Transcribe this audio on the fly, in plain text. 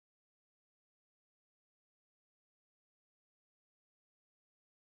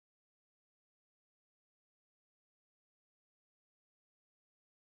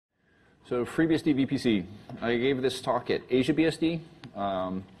So FreeBSD VPC. I gave this talk at AsiaBSD.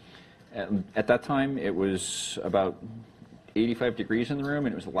 At that time, it was about 85 degrees in the room,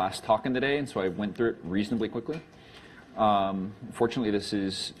 and it was the last talk in the day, and so I went through it reasonably quickly. Fortunately, this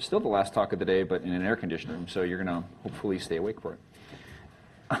is still the last talk of the day, but in an air-conditioned room, so you're going to hopefully stay awake for it.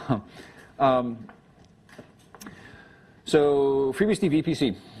 So FreeBSD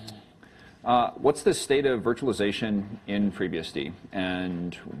VPC. What's the state of virtualization in FreeBSD,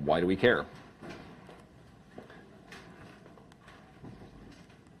 and why do we care?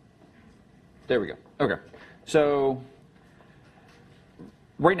 There we go. OK. So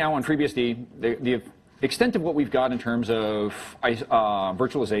right now on FreeBSD, the extent of what we've got in terms of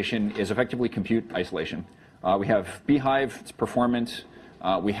virtualization is effectively compute isolation. We have bhyve, it's performant.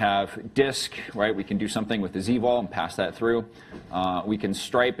 We have disk, right? We can do something with the zvol and pass that through. We can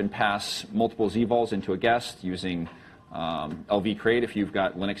stripe and pass multiple zvols into a guest using LV create if you've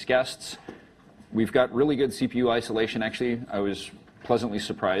got Linux guests. We've got really good CPU isolation, actually. I was pleasantly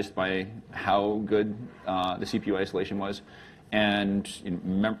surprised by how good the CPU isolation was, and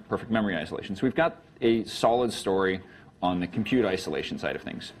perfect memory isolation. So we've got a solid story on the compute isolation side of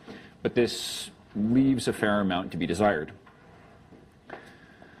things. But this leaves a fair amount to be desired.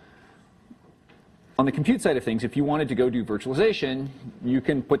 On the compute side of things, if you wanted to go do virtualization, you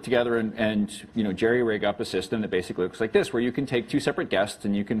can put together and jerry-rig up a system that basically looks like this, where you can take two separate guests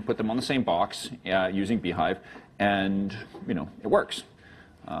and you can put them on the same box using bhyve, and it works.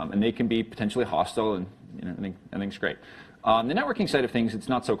 And they can be potentially hostile, and everything's great. The networking side of things, it's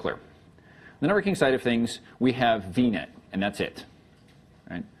not so clear. The networking side of things, we have VNet, and that's it.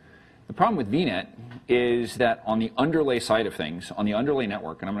 Right? The problem with VNet is that on the underlay side of things, on the underlay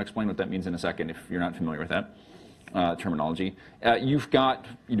network, and I'm going to explain what that means in a second if you're not familiar with that terminology, you've got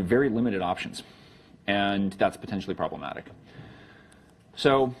very limited options, and that's potentially problematic.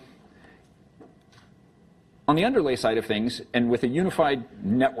 So on the underlay side of things, and with a unified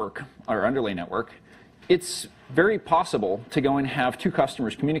network, or underlay network, it's very possible to go and have two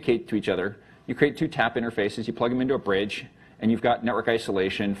customers communicate to each other. You create two tap interfaces, you plug them into a bridge, and you've got network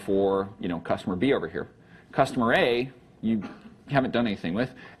isolation for customer B over here. Customer A, you haven't done anything with,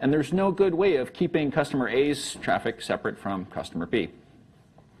 and there's no good way of keeping customer A's traffic separate from customer B.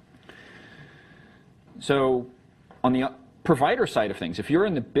 So on the provider side of things, if you're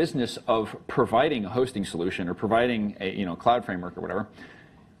in the business of providing a hosting solution or providing a cloud framework or whatever,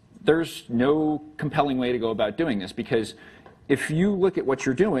 there's no compelling way to go about doing this, because if you look at what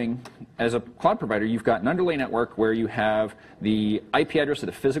you're doing as a cloud provider, you've got an underlay network where you have the IP address of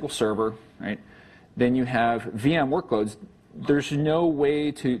the physical server, right? Then you have VM workloads. There's no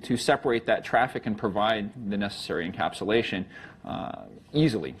way to separate that traffic and provide the necessary encapsulation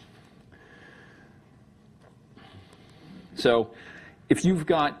easily. So if you've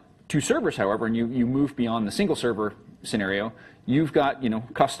got two servers, however, and you move beyond the single server scenario, you've got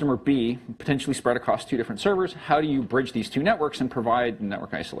customer B potentially spread across two different servers. How do you bridge these two networks and provide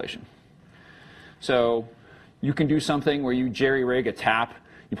network isolation? So you can do something where you jerry-rig a tap,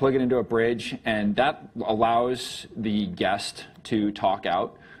 you plug it into a bridge, and that allows the guest to talk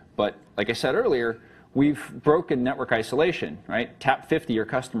out. But like I said earlier, we've broken network isolation, right? Tap 50 or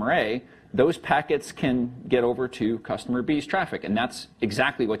customer A, those packets can get over to customer B's traffic, and that's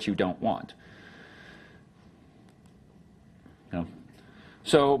exactly what you don't want.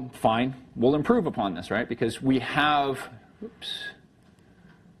 So fine, we'll improve upon this, right? Because we have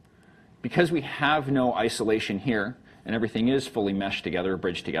no isolation here, and everything is fully meshed together,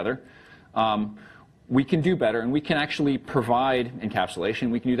 bridged together, we can do better, and we can actually provide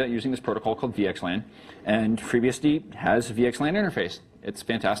encapsulation. We can do that using this protocol called VXLAN, and FreeBSD has a VXLAN interface. It's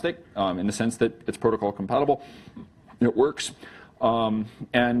fantastic in the sense that it's protocol compatible. It works,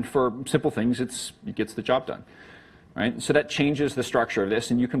 and for simple things, it gets the job done. Right? So that changes the structure of this,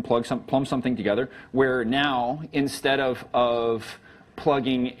 and you can plumb something together where now, instead of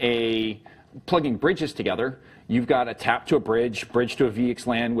plugging bridges together, you've got a tap to a bridge to a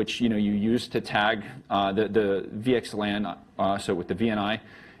VXLAN, which you use to tag the VXLAN, so with the VNI.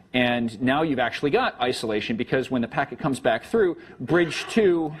 And now you've actually got isolation, because when the packet comes back through, bridge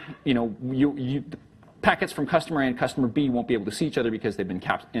 2, packets from customer A and customer B won't be able to see each other because they've been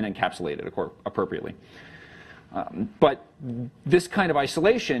encapsulated appropriately. But this kind of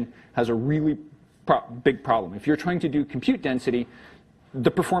isolation has a really big problem. If you're trying to do compute density,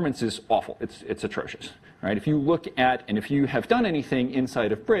 the performance is awful. It's atrocious. Right? If you look at, and if you have done anything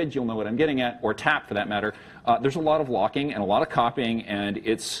inside of bridge, you'll know what I'm getting at, or tap for that matter, there's a lot of locking and a lot of copying, and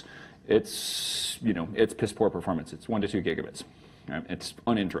it's piss poor performance. It's 1 to 2 gigabits. Right? It's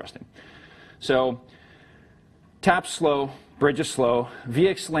uninteresting. So tap's slow, Bridge is slow.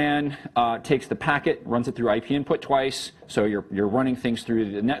 VXLAN takes the packet, runs it through IP input twice, so you're running things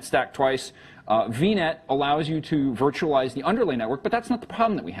through the net stack twice. VNet allows you to virtualize the underlay network, but that's not the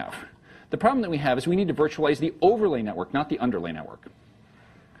problem that we have. The problem that we have is we need to virtualize the overlay network, not the underlay network.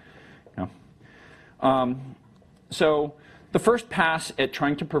 Yeah. So the first pass at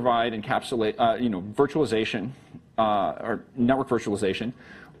trying to provide encapsulate, virtualization or network virtualization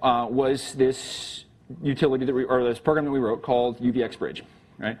was this utility that or this program that we wrote called UVXBridge.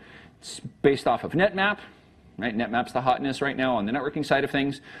 Right? It's based off of NetMap. Right? NetMap's the hotness right now on the networking side of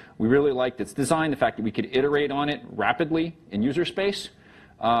things. We really liked its design, the fact that we could iterate on it rapidly in user space.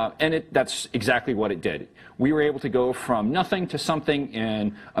 And that's exactly what it did. We were able to go from nothing to something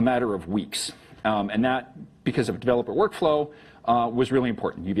in a matter of weeks. And that, because of developer workflow, was really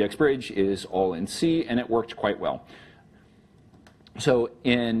important. UVXBridge is all in C, and it worked quite well. So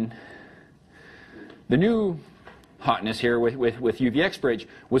in the new hotness here with UVXBridge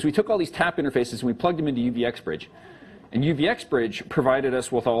was we took all these tap interfaces and we plugged them into UVXBridge. And UVXBridge provided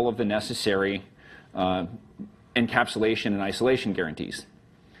us with all of the necessary encapsulation and isolation guarantees.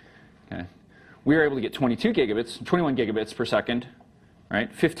 Okay. We were able to get 21 gigabits per second,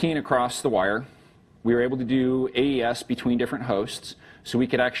 right? 15 across the wire. We were able to do AES between different hosts, so we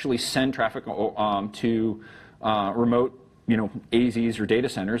could actually send traffic to remote, AZs or data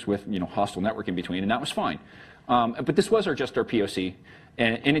centers with, hostile network in between, and that was fine. But this was just our POC,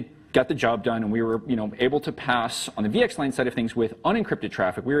 and it got the job done, and we were, able to pass on the VXLAN side of things with unencrypted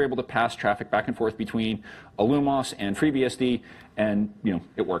traffic. We were able to pass traffic back and forth between Illumos and FreeBSD, and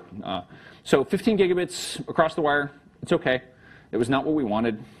it worked. So 15 gigabits across the wire, it's okay. It was not what we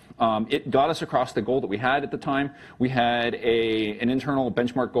wanted. It got us across the goal that we had at the time. We had an internal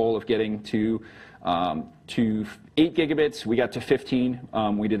benchmark goal of getting to 8 gigabits. We got to 15.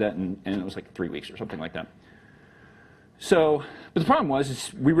 We did that in it was like 3 weeks or something like that. So, but the problem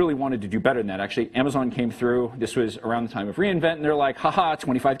was we really wanted to do better than that. Actually, Amazon came through. This was around the time of reInvent, and they're like, haha,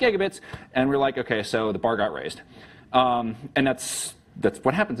 25 gigabits. And we're like, okay, so the bar got raised. And that's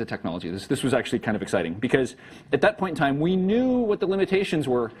what happens in technology. This was actually kind of exciting, because at that point in time, we knew what the limitations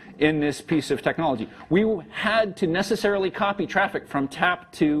were in this piece of technology. We had to necessarily copy traffic from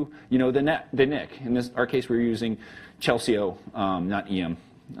tap to the NIC. In our case, we were using Chelseo, not EM.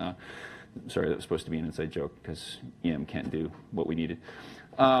 Sorry, that was supposed to be an inside joke, because EM can't do what we needed.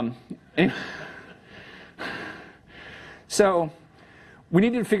 Anyway. So we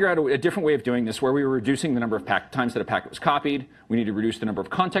needed to figure out a different way of doing this, where we were reducing the number of times that a packet was copied. We needed to reduce the number of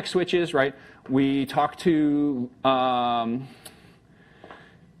context switches, right? We talked to the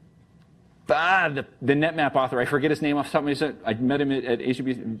NetMap author. I forget his name off the top of my head. I met him at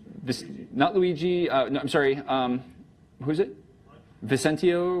HTTP. Not Luigi. No, I'm sorry. Who's it?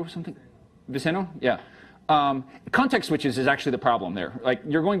 Vicentio something? Viceno? Yeah. Context switches is actually the problem there. Like,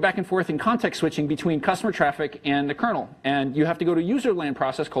 you're going back and forth in context switching between customer traffic and the kernel. And you have to go to a userland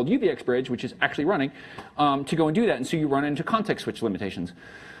process called UVXBridge, which is actually running, to go and do that. And so you run into context switch limitations.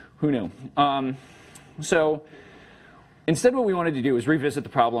 Who knew? So instead, what we wanted to do is revisit the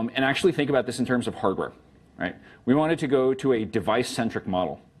problem and actually think about this in terms of hardware. Right? We wanted to go to a device-centric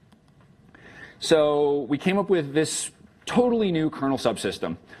model. So we came up with this totally new kernel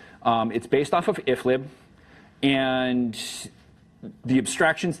subsystem. It's based off of iflib. And the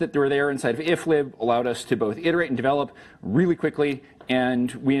abstractions that were there inside of iflib allowed us to both iterate and develop really quickly,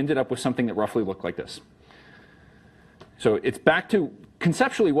 and we ended up with something that roughly looked like this. So it's back to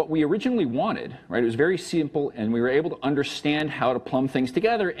conceptually what we originally wanted, right? It was very simple, and we were able to understand how to plumb things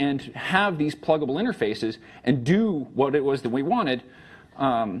together and have these pluggable interfaces and do what it was that we wanted,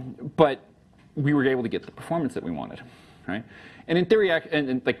 but we were able to get the performance that we wanted, right? And in theory,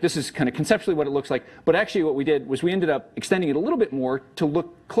 and like this is kind of conceptually what it looks like, but actually what we did was we ended up extending it a little bit more to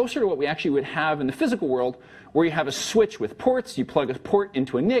look closer to what we actually would have in the physical world, where you have a switch with ports, you plug a port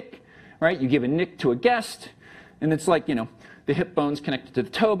into a NIC, right? You give a NIC to a guest, and it's like, the hip bone's connected to the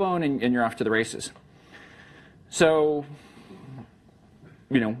toe bone, and you're off to the races. So,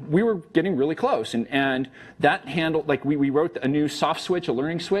 we were getting really close, and that handled, like we wrote a new soft switch, a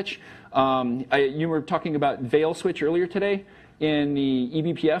learning switch. You were talking about Veil switch earlier today. In the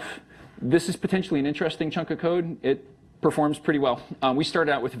eBPF, this is potentially an interesting chunk of code. It performs pretty well. We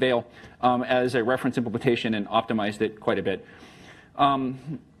started out with Veil as a reference implementation and optimized it quite a bit.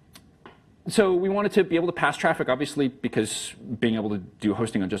 So we wanted to be able to pass traffic, obviously, because being able to do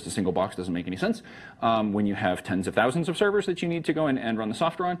hosting on just a single box doesn't make any sense when you have tens of thousands of servers that you need to go and run the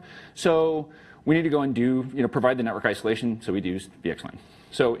software on. So we need to go and do, provide the network isolation, so we used VXLAN.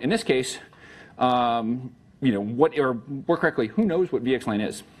 So in this case, more correctly, who knows what VXLAN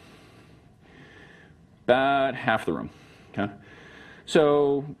is? About half the room. Okay?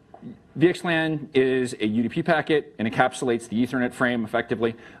 So VXLAN is a UDP packet and encapsulates the Ethernet frame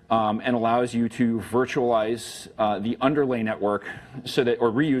effectively and allows you to virtualize the underlay network so that,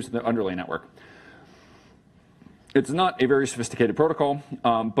 or reuse the underlay network. It's not a very sophisticated protocol,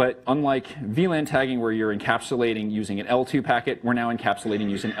 but unlike VLAN tagging where you're encapsulating using an L2 packet, we're now encapsulating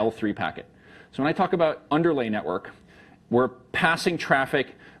using an L3 packet. So when I talk about underlay network, we're passing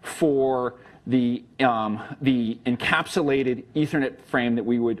traffic for the encapsulated Ethernet frame that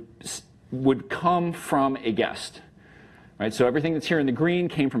we would come from a guest. Right? So everything that's here in the green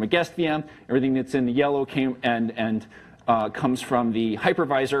came from a guest VM. Everything that's in the yellow came and comes from the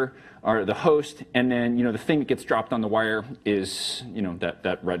hypervisor or the host, and then the thing that gets dropped on the wire is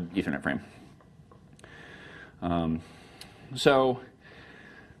that red Ethernet frame. So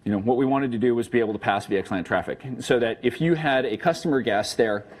what we wanted to do was be able to pass VXLAN traffic, so that if you had a customer guest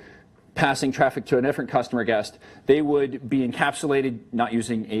there passing traffic to a different customer guest, they would be encapsulated not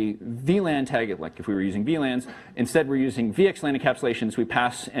using a VLAN tag, like if we were using VLANs. Instead, we're using VXLAN encapsulations. We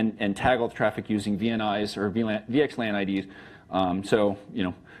pass and tag all the traffic using VNIs or VXLAN IDs. So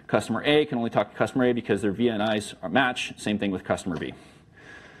customer A can only talk to customer A because their VNIs are match. Same thing with customer B.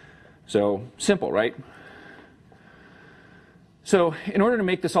 So simple, right? So in order to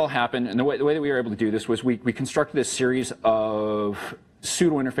make this all happen, and the way that we were able to do this was we constructed a series of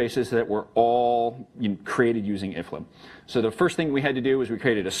pseudo interfaces that were all created using iflib. So the first thing we had to do was we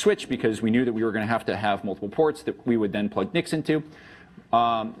created a switch because we knew that we were going to have multiple ports that we would then plug NICs into.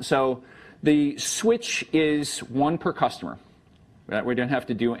 So the switch is one per customer. We don't have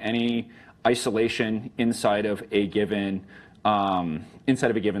to do any isolation inside of a given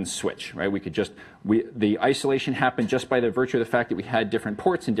switch, right? We could just the isolation happened just by the virtue of the fact that we had different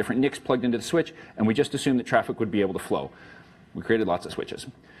ports and different NICs plugged into the switch, and we just assumed that traffic would be able to flow. We created lots of switches,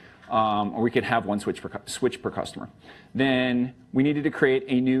 or we could have one switch per customer. Then we needed to create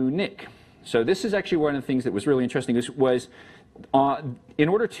a new NIC. So this is actually one of the things that was really interesting. Was in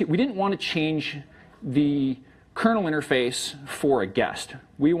order to we didn't want to change the kernel interface for a guest.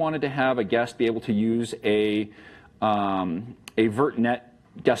 We wanted to have a guest be able to use a VirtNet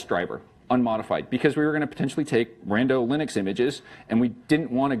guest driver, unmodified, because we were going to potentially take rando Linux images, and we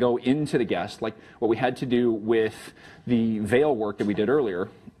didn't want to go into the guest like what we had to do with the Veil work that we did earlier,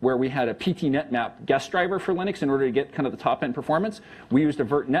 where we had a ptnetmap guest driver for Linux in order to get kind of the top-end performance. We used a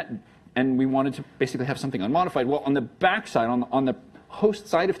VirtNet, and we wanted to basically have something unmodified. Well, on the back side, on the host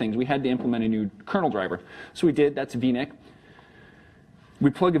side of things, we had to implement a new kernel driver. So we did. That's VNIC.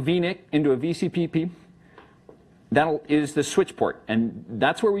 We plug a VNIC into a VCPP. That is the switch port, and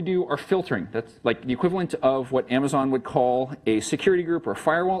that's where we do our filtering. That's like the equivalent of what Amazon would call a security group or a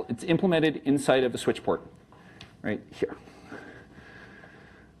firewall. It's implemented inside of the switch port, right here.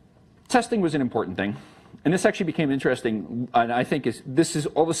 Testing was an important thing, and this actually became interesting, and I think this is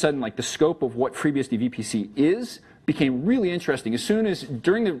all of a sudden like the scope of what FreeBSD VPC became really interesting. As soon as,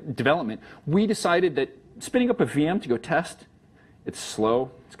 during the development, we decided that spinning up a VM to go test, it's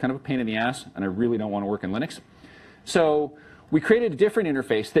slow, it's kind of a pain in the ass, and I really don't want to work in Linux. So we created a different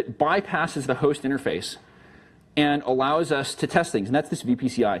interface that bypasses the host interface and allows us to test things, and that's this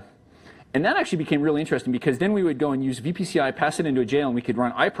VPCI. And that actually became really interesting because then we would go and use VPCI, pass it into a jail, and we could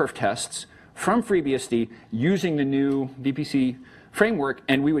run iPerf tests from FreeBSD using the new VPC framework,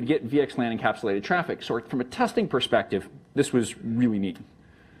 and we would get VXLAN encapsulated traffic. So from a testing perspective, this was really neat.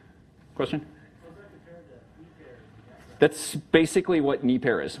 Question? That's basically what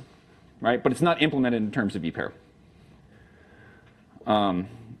vPair is, right? But it's not implemented in terms of vPair.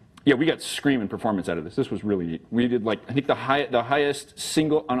 Yeah, we got screaming performance out of this. This was really neat. We did like, I think the highest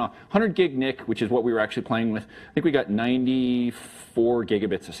single, on a 100 gig NIC, which is what we were actually playing with, I think we got 94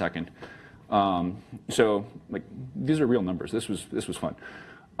 gigabits a second. So like, these are real numbers. This was fun.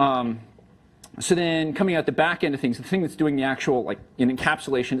 So then coming out the back end of things, the thing that's doing the actual like in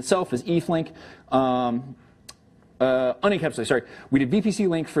encapsulation itself is ethlink. Unencapsulated, sorry. We did VPC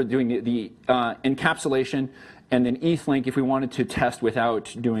link for doing the encapsulation, and then ethlink if we wanted to test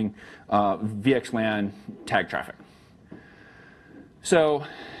without doing VXLAN tag traffic. So,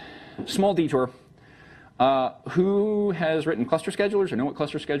 small detour. Who has written cluster schedulers or know what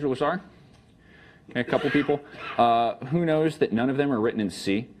cluster schedulers are? Okay, a couple people. Who knows that none of them are written in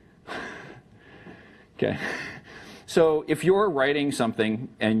C? Okay. So if you're writing something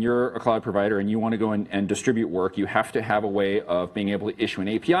and you're a cloud provider and you want to go and distribute work, you have to have a way of being able to issue an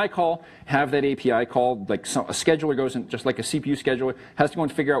API call, have that API call, like a scheduler goes in, just like a CPU scheduler, has to go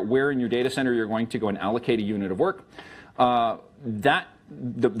and figure out where in your data center you're going to go and allocate a unit of work. The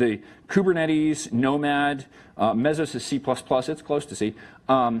Kubernetes, Nomad, Mesos is C++, it's close to C,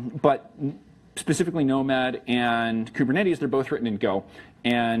 but specifically Nomad and Kubernetes, they're both written in Go.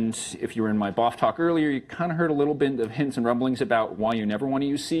 And if you were in my BOF talk earlier, you kind of heard a little bit of hints and rumblings about why you never want to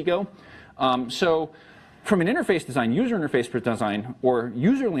use CGO. So from an interface design, user interface design, or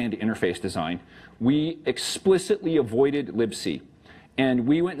userland interface design, we explicitly avoided libc. And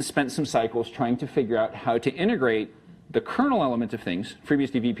we went and spent some cycles trying to figure out how to integrate the kernel element of things,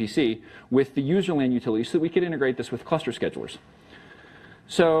 FreeBSD VPC, with the userland utility so that we could integrate this with cluster schedulers.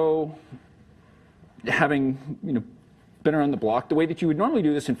 So having been around the block, the way that you would normally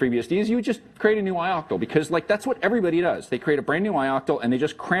do this in FreeBSD is you would just create a new ioctl, because that's what everybody does. They create a brand new ioctl and they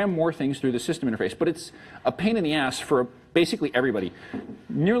just cram more things through the system interface. But it's a pain in the ass for basically everybody.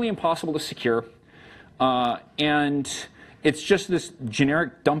 Nearly impossible to secure. And it's just this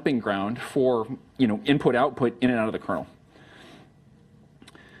generic dumping ground for input output in and out of the kernel.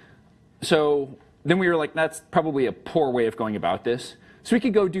 So then we were like, that's probably a poor way of going about this. So we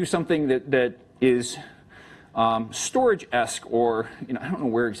could go do something that is storage-esque, or I don't know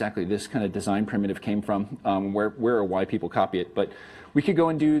where exactly this kind of design primitive came from, where or why people copy it, but we could go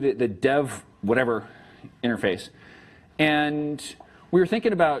and do the dev whatever interface. And we were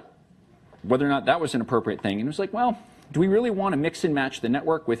thinking about whether or not that was an appropriate thing. And it was like, well, do we really want to mix and match the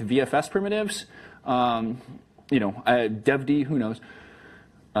network with VFS primitives? DevD, who knows?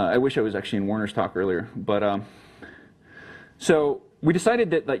 I wish I was actually in Warner's talk earlier. But so we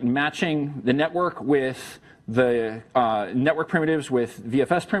decided that matching the network with the network primitives with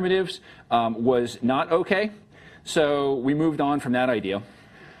VFS primitives was not OK. So we moved on from that idea.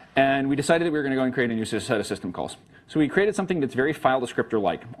 And we decided that we were going to go and create a new set of system calls. So we created something that's very file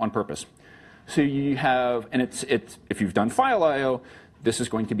descriptor-like on purpose. So you have, and it's if you've done file I/O, this is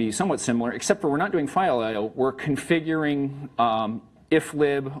going to be somewhat similar, except for we're not doing file I/O. We're configuring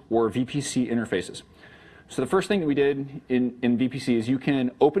iflib or VPC interfaces. So the first thing that we did in VPC is you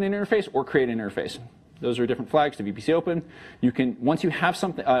can open an interface or create an interface. Those are different flags to VPC open. You can, once you have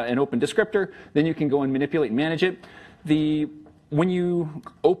something, an open descriptor, then you can go and manipulate and manage it. When you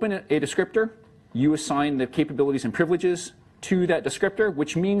open a descriptor, you assign the capabilities and privileges to that descriptor,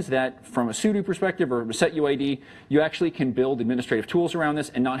 which means that from a sudo perspective or a set UID, you actually can build administrative tools around this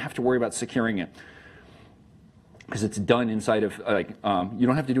and not have to worry about securing it, because it's done inside of, you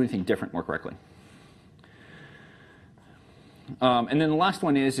don't have to do anything different more correctly. And then the last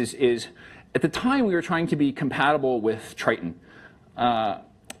one is at the time we were trying to be compatible with Triton,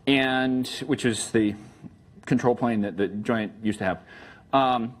 which is the control plane that the Giant used to have.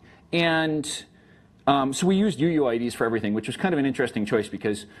 So we used UUIDs for everything, which was kind of an interesting choice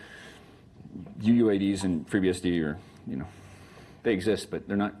because UUIDs and FreeBSD are, they exist, but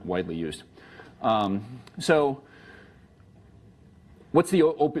they're not widely used. So what's the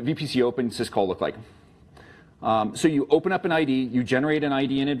VPC open syscall look like? So you open up an ID, you generate an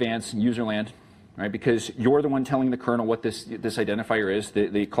ID in advance, userland, right? Because you're the one telling the kernel what this identifier is.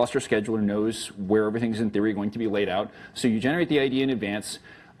 The cluster scheduler knows where everything's in theory going to be laid out. So you generate the ID in advance.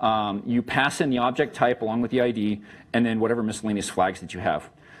 You pass in the object type along with the ID, and then whatever miscellaneous flags that you have.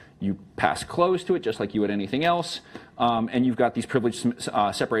 You pass close to it just like you would anything else, and you've got these privileged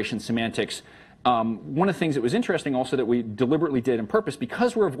separation semantics. One of the things that was interesting also that we deliberately did on purpose,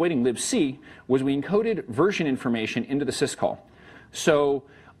 because we're avoiding libc, was we encoded version information into the syscall. So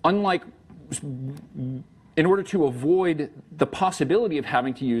unlike, in order to avoid the possibility of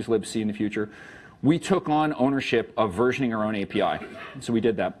having to use libc in the future, we took on ownership of versioning our own API. So we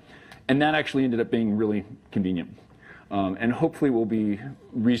did that. And that actually ended up being really convenient. And hopefully will be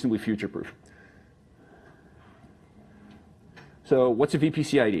reasonably future-proof. So what's a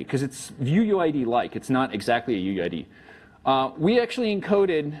VPC ID? Because it's UUID-like. It's not exactly a UUID. We actually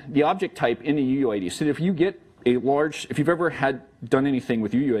encoded the object type in the UUID. So if you get a large, if you've ever done anything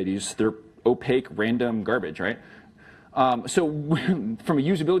with UUIDs, they're opaque, random garbage, right? So from a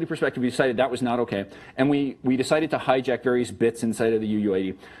usability perspective, we decided that was not OK. And we decided to hijack various bits inside of the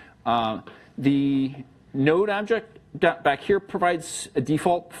UUID. The node object back here provides a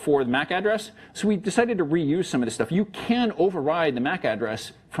default for the MAC address. So we decided to reuse some of this stuff. You can override the MAC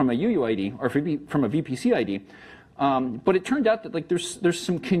address from a UUID or from a VPC ID. But it turned out that there's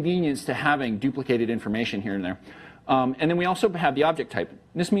some convenience to having duplicated information here and there. And then we also have the object type.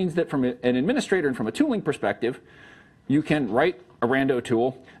 This means that from an administrator and from a tooling perspective, you can write a rando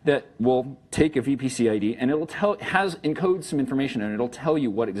tool that will take a VPC ID and it'll encodes some information and it'll tell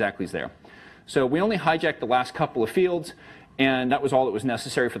you what exactly is there. So we only hijacked the last couple of fields, and that was all that was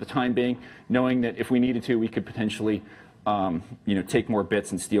necessary for the time being, knowing that if we needed to, we could potentially take more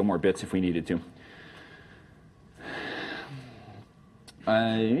bits and steal more bits if we needed to.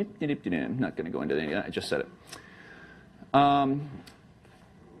 I'm not going to go into any of that. I just said it.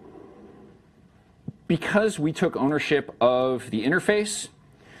 because we took ownership of the interface,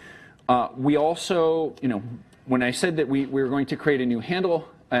 we also, when I said that we were going to create a new handle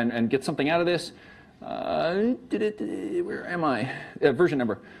and get something out of this, where am I? Version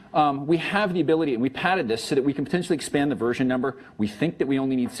number. We have the ability, and we padded this so that we can potentially expand the version number. We think that we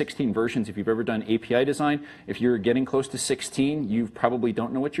only need 16 versions if you've ever done API design. If you're getting close to 16, you probably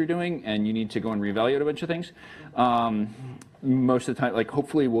don't know what you're doing, and you need to go and reevaluate a bunch of things. Most of the time,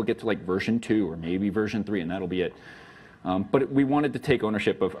 hopefully we'll get to version 2 or maybe version 3, and that'll be it. But we wanted to take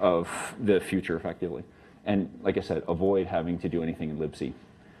ownership of the future effectively. And like I said, avoid having to do anything in libc.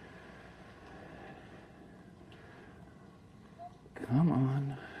 Come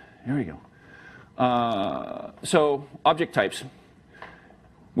on. There we go. So object types.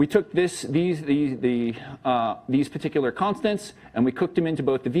 We took these particular constants and we cooked them into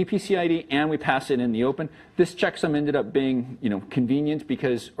both the VPC ID and we passed it in the open. This checksum ended up being convenient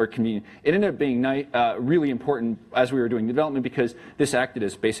because, or convenient. It ended up being really important as we were doing development because this acted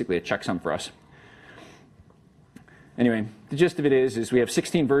as basically a checksum for us. Anyway, the gist of it is we have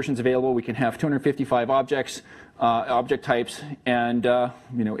 16 versions available. We can have 255 objects, object types, and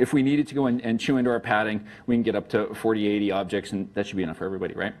if we needed to go and chew into our padding, we can get up to 40, 80 objects, and that should be enough for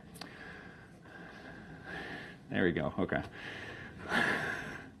everybody, right? There we go. Okay.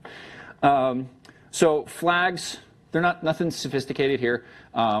 So flags, they're nothing sophisticated here.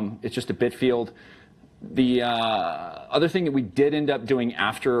 It's just a bit field. The other thing that we did end up doing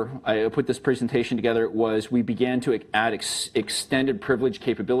after I put this presentation together was we began to add extended privilege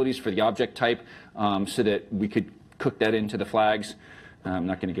capabilities for the object type so that we could cook that into the flags. I'm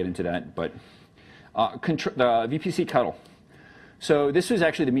not going to get into that, but the VPC cuddle. So this was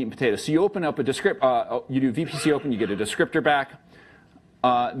actually the meat and potatoes. So you open up a descriptor, you do VPC open, you get a descriptor back.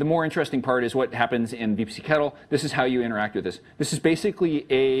 The more interesting part is what happens in VPC kettle. This is how you interact with this. This is basically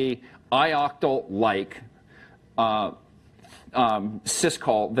a ioctl-like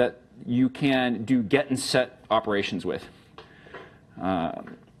syscall that you can do get and set operations with.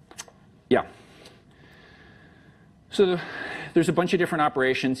 Yeah. So there's a bunch of different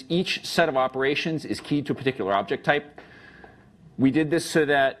operations. Each set of operations is keyed to a particular object type. We did this so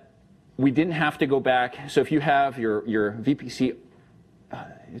that we didn't have to go back. So if you have your VPC,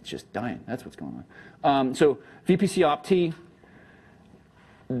 it's just dying. That's what's going on. So VPC opt,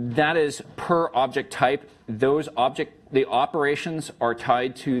 that is per object type. The operations are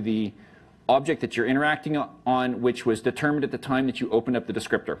tied to the object that you're interacting on, which was determined at the time that you opened up the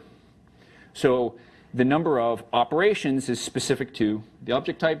descriptor. So the number of operations is specific to the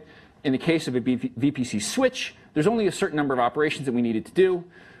object type. In the case of a VPC switch, there's only a certain number of operations that we needed to do.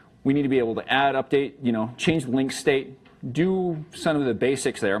 We need to be able to add, update, change the link state, do some of the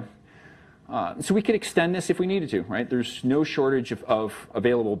basics there. So we could extend this if we needed to, right? There's no shortage of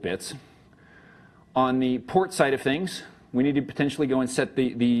available bits. On the port side of things, we need to potentially go and set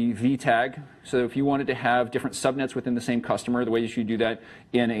the V tag. So if you wanted to have different subnets within the same customer, the way you do that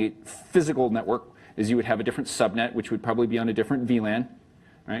in a physical network is you would have a different subnet, which would probably be on a different VLAN,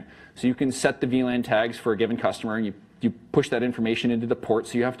 right? So you can set the VLAN tags for a given customer, and you push that information into the port.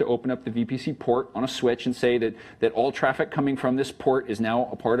 So you have to open up the VPC port on a switch and say that all traffic coming from this port is now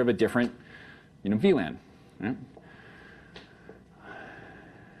a part of a different VLAN. Right?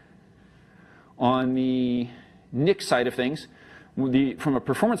 On the NIC side of things, from a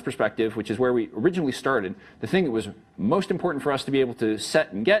performance perspective, which is where we originally started, the thing that was most important for us to be able to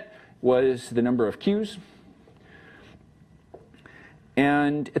set and get was the number of queues.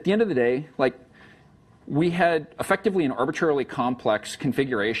 And at the end of the day, we had effectively an arbitrarily complex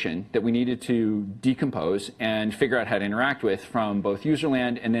configuration that we needed to decompose and figure out how to interact with from both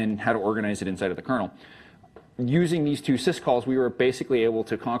userland and then how to organize it inside of the kernel. Using these two syscalls, we were basically able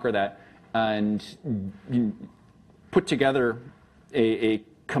to conquer that and put together a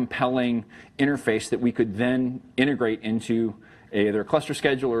compelling interface that we could then integrate into either a cluster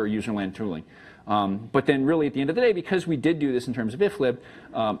scheduler or userland tooling. But then really at the end of the day, because we did do this in terms of iflib,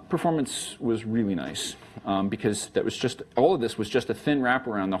 performance was really nice because that was just, all of this was just a thin wrap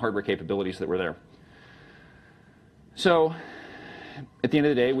around the hardware capabilities that were there. So at the end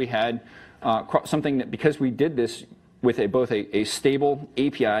of the day, we had something that, because we did this with both a stable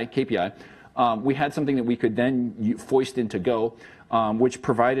API, KPI, we had something that we could then foist into Go, which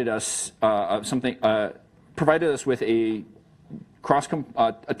provided us provided us with a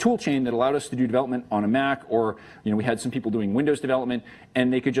tool chain that allowed us to do development on a Mac, or we had some people doing Windows development,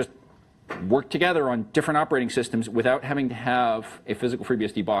 and they could just work together on different operating systems without having to have a physical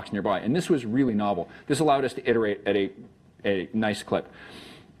FreeBSD box nearby. And this was really novel. This allowed us to iterate at a nice clip.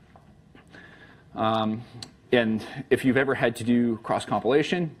 And if you've ever had to do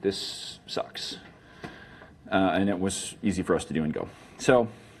cross-compilation, this sucks. and it was easy for us to do in Go. So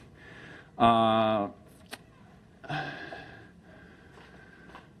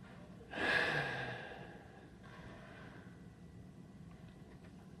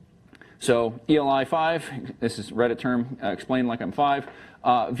So ELI 5, this is Reddit term, explained like I'm 5.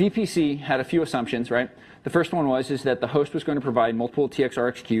 VPC had a few assumptions, right? The first one is that the host was going to provide multiple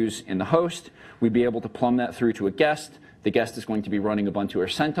TXRX queues in the host. We'd be able to plumb that through to a guest. The guest is going to be running Ubuntu or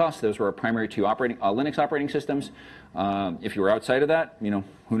CentOS. Those were our primary two Linux operating systems. If you were outside of that,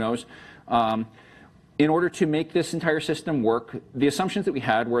 who knows? In order to make this entire system work, the assumptions that we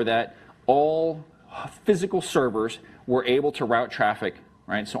had were that all physical servers were able to route traffic.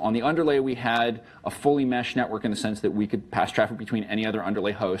 Right? So on the underlay, we had a fully meshed network in the sense that we could pass traffic between any other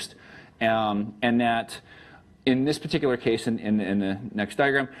underlay host. And that in this particular case, in the next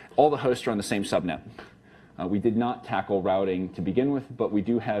diagram, all the hosts are on the same subnet. We did not tackle routing to begin with, but we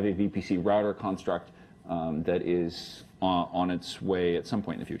do have a VPC router construct that is on its way at some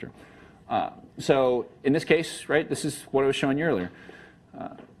point in the future. So in this case, right, this is what I was showing you earlier.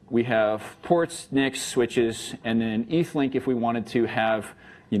 We have ports, NICs, switches, and then ethlink if we wanted to have,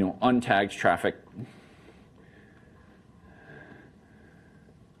 untagged traffic.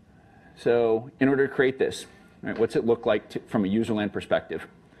 So in order to create this, right, what's it look like from a userland perspective?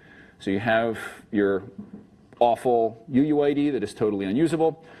 So you have your awful UUID that is totally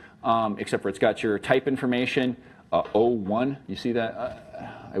unusable, except for it's got your type information, 01. You see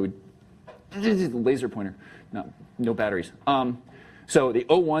that? I would laser pointer. No batteries. So the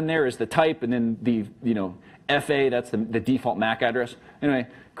 01 there is the type, and then the FA, that's the default MAC address. Anyway,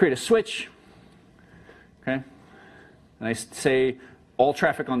 create a switch. Okay, and I say all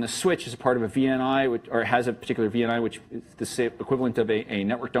traffic on the switch is a part of a VNI, or has a particular VNI, which is the equivalent of a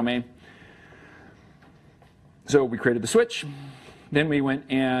network domain. So we created the switch. Then we went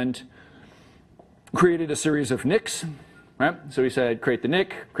and created a series of NICs. Right? So we said create the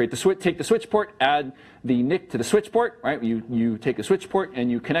NIC, create the switch, take the switch port, add the NIC to the switch port. Right? You take the switch port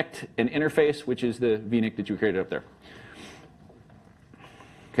and you connect an interface, which is the VNIC that you created up there.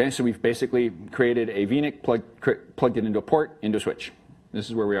 Okay, so we've basically created a VNIC, plugged it into a port, into a switch. This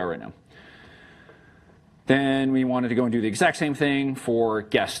is where we are right now. Then we wanted to go and do the exact same thing for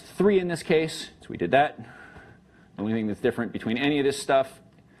guest 3 in this case. So we did that. The only thing that's different between any of this stuff,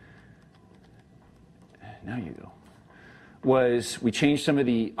 now you go, was we changed some of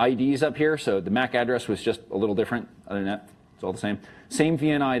the IDs up here. So the MAC address was just a little different. Other than that, it's all the same. Same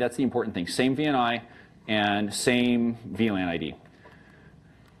VNI, that's the important thing. Same VNI and same VLAN ID.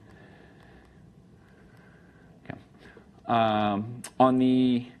 Okay.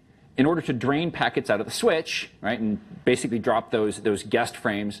 In order to drain packets out of the switch, right, and basically drop those guest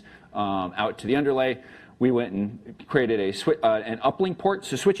frames out to the underlay, we went and created an uplink port.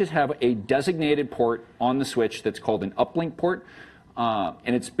 So switches have a designated port on the switch that's called an uplink port,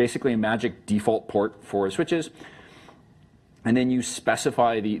 and it's basically a magic default port for switches. And then you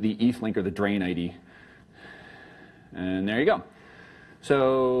specify the ethlink or the drain ID, and there you go.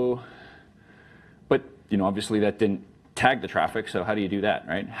 So, but obviously that didn't tag the traffic. So how do you do that,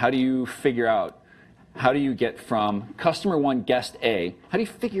 right? How do you figure out? How do you get from customer 1 guest A? How do you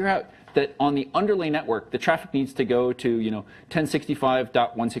figure out that on the underlay network, the traffic needs to go to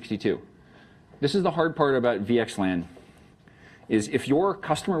 1065.162. This is the hard part about VXLAN, is if you're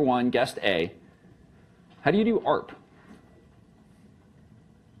customer 1, guest A, how do you do ARP?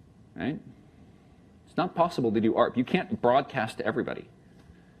 Right? It's not possible to do ARP. You can't broadcast to everybody.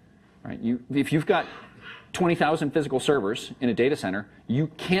 Right? If you've got 20,000 physical servers in a data center, you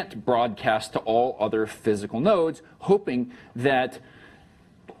can't broadcast to all other physical nodes, hoping that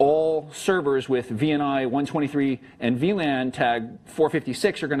all servers with VNI 123 and VLAN tag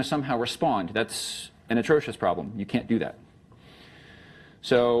 456 are going to somehow respond. That's an atrocious problem. You can't do that.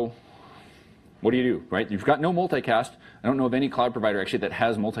 So what do? Right? You've got no multicast. I don't know of any cloud provider actually that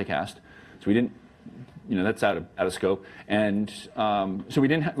has multicast. So we didn't, that's out of scope. And so we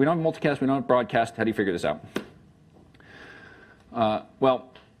don't have multicast. We don't have broadcast. How do you figure this out? Well,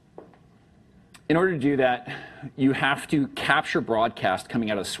 in order to do that, you have to capture broadcast coming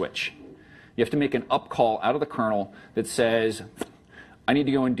out of the switch. You have to make an up call out of the kernel that says, I need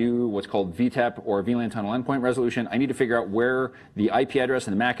to go and do what's called VTEP or VLAN tunnel endpoint resolution. I need to figure out where the IP address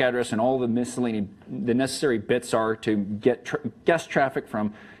and the MAC address and all the necessary bits are to get guest traffic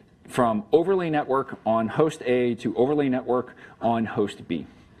from overlay network on host A to overlay network on host B.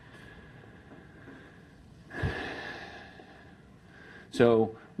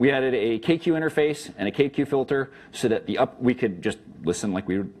 So we added a KQ interface and a KQ filter so that we could just listen like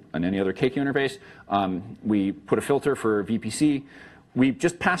we would on any other KQ interface. We put a filter for VPC. We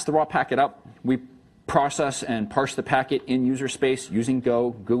just passed the raw packet up. We process and parse the packet in user space using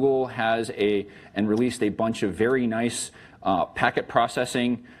Go. Google has and released a bunch of very nice packet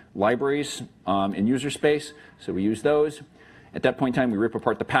processing libraries in user space, so we use those. At that point in time, we rip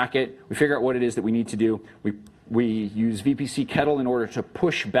apart the packet. We figure out what it is that we need to do. We use VPC kettle in order to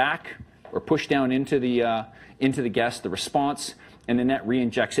push back or push down into the guest the response, and then that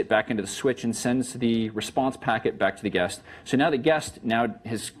re-injects it back into the switch and sends the response packet back to the guest. So now the guest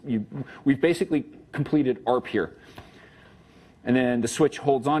we've basically completed ARP here. And then the switch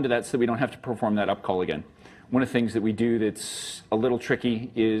holds on to that so that we don't have to perform that up call again. One of the things that we do that's a little tricky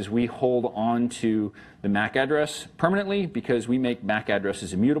is we hold on to the MAC address permanently because we make MAC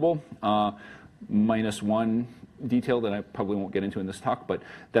addresses immutable. Minus one detail that I probably won't get into in this talk, but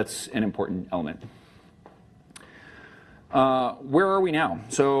that's an important element. Where are we now?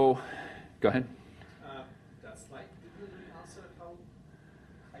 So, go ahead. That slide didn't really answer how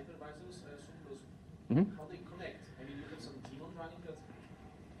hypervisors, I assume, how they connect. I mean, you have some daemon running that's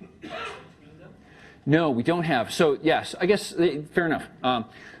between them? No, we don't have. So, yes, I guess, fair enough.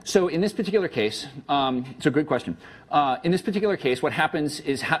 So in this particular case, it's a good question. In this particular case, what happens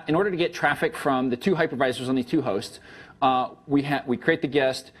is in order to get traffic from the two hypervisors on these two hosts, we create the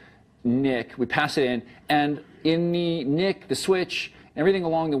guest, NIC, we pass it in, and in the NIC, the switch, everything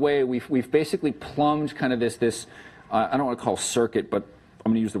along the way, we've basically plumbed kind of this I don't want to call circuit, but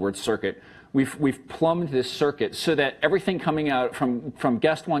I'm going to use the word circuit. We've plumbed this circuit so that everything coming out from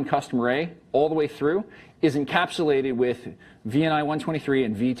guest 1 customer A all the way through is encapsulated with VNI 123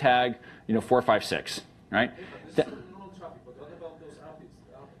 and VTag 456, right? This is normal traffic, but what about those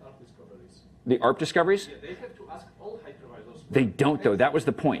ARP discoveries? The ARP discoveries? Yeah, they have to ask all hypervisors. They don't, though. That was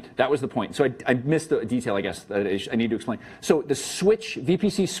the point. That was the point. So I missed a detail, I guess, that I need to explain. So the switch,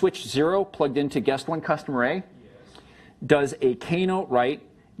 VPC switch 0 plugged into guest 1 customer A, does a K-note write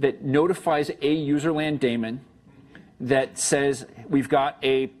that notifies a userland daemon that says we've got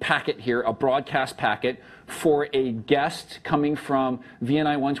a packet here, a broadcast packet for a guest coming from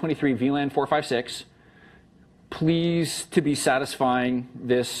VNI 123 VLAN 456. Please to be satisfying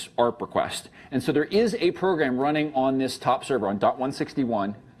this ARP request. And so there is a program running on this top server on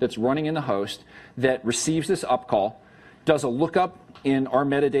 .161 that's running in the host that receives this up call, does a lookup in our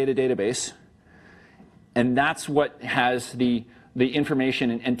metadata database, and that's what has the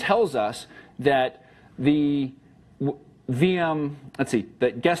information and tells us that the VM, let's see,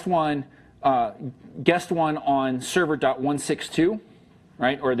 that guest one on server .162,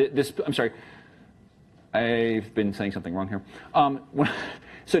 right? Or this, I'm sorry, I've been saying something wrong here.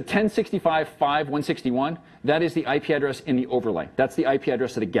 So 1065.5.161, that is the IP address in the overlay. That's the IP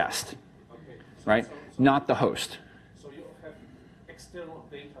address of the guest, Okay. right? Not the host. So you have external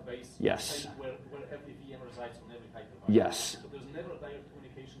database Yes. where every VM resides on every hypervisor. Yes. So there's never direct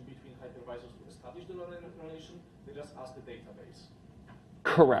communication between hypervisors to establish the relation. They just ask the database.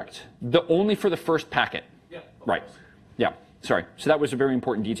 Correct. Only for the first packet. Yeah. Right. Yeah. Sorry. So that was a very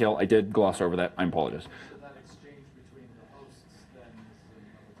important detail. I did gloss over that. I apologize. So that exchange between the hosts then is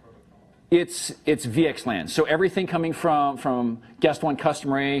another protocol? It's VXLAN. So everything coming from guest 1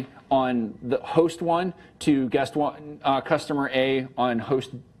 customer A on the host 1 to guest 1 customer A on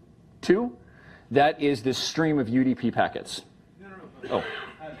host 2, that is this stream of UDP packets. No. Oh.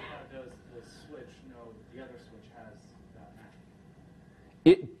 How does the switch know the other switch has that MAC?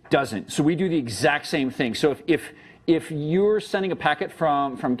 It doesn't. So we do the exact same thing. So if you're sending a packet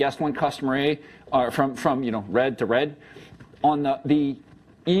from guest 1 customer A, or from red to red, on the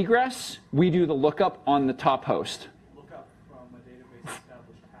egress, we do the lookup on the top host. Lookup from a database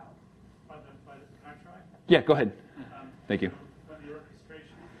established how? Can I try? Yeah, go ahead. Thank you. But the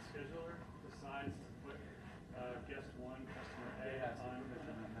orchestration, the scheduler decides to put guest 1 customer A on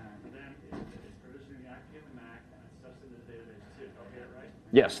and then it's provisioning the IP of the MAC and it's stuffs into the database too. Okay, right?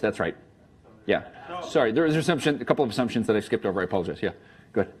 Yes, that's right. Yeah. Sorry, there was a couple of assumptions that I skipped over. I apologize. Yeah,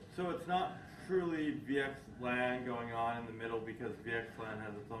 go ahead. So it's not truly VXLAN going on in the middle because VXLAN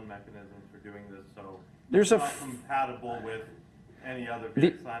has its own mechanisms for doing this, so There's it's not compatible with any other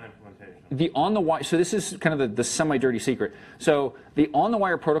VXLAN implementation. The on-the-wire, so this is kind of the semi-dirty secret. So the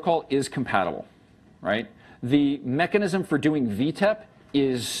on-the-wire protocol is compatible, right? The mechanism for doing VTEP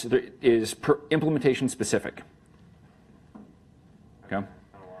is implementation specific. Okay.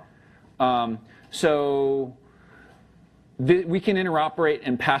 So we can interoperate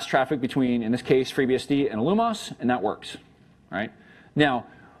and pass traffic between, in this case, FreeBSD and Illumos, and that works, right? Now,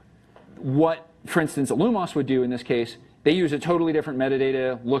 what, for instance, Illumos would do in this case, they use a totally different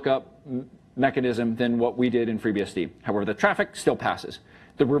metadata lookup mechanism than what we did in FreeBSD. However, the traffic still passes.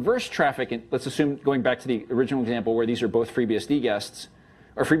 The reverse traffic, and let's assume, going back to the original example where these are both FreeBSD guests,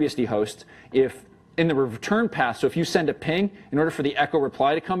 or FreeBSD hosts, if in the return path, so if you send a ping, in order for the echo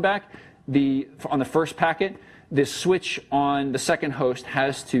reply to come back, on the first packet, the switch on the second host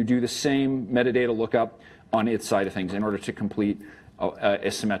has to do the same metadata lookup on its side of things in order to complete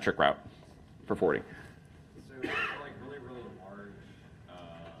a symmetric route for forwarding. So for like really large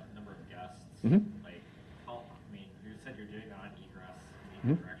number of guests, like how, I mean, you said you're doing on egress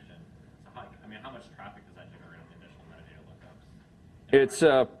in each direction. So how, I mean, how much traffic does that generate in the initial metadata lookups? It's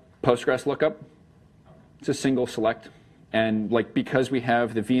a Postgres lookup. It's a single select. And like because we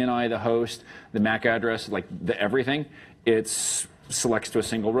have the VNI, the host, the MAC address, like the everything, it selects to a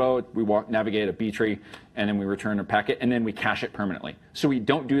single row. We navigate a B tree, and then we return a packet, and then we cache it permanently. So we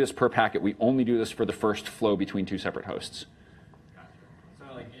don't do this per packet. We only do this for the first flow between two separate hosts. Gotcha. So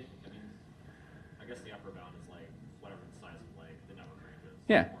like, I mean, I guess the upper bound is like whatever the size of like the network range is.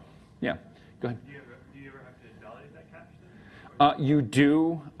 Yeah. Yeah. Go ahead. Do you ever have to validate that cache then? You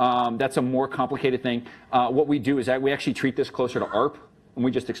do. That's a more complicated thing. What we do is that we actually treat this closer to ARP, and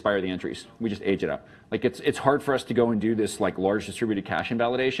we just expire the entries. We just age it up. Like it's hard for us to go and do this like large distributed cache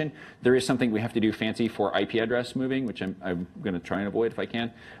invalidation. There is something we have to do fancy for IP address moving, which I'm going to try and avoid if I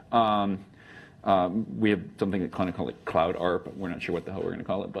can. We have something that kind of call it Cloud ARP. We're not sure what the hell we're going to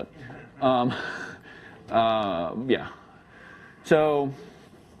call it, but yeah. So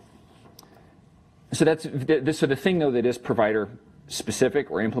that's so the thing though that is provider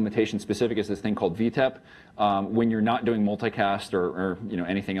specific or implementation specific is this thing called VTEP. When you're not doing multicast or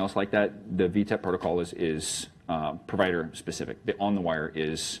anything else like that, the VTEP protocol is provider specific. The on the wire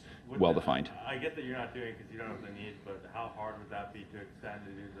is well defined. I get that you're not doing it because you don't have the need, but how hard would that be to extend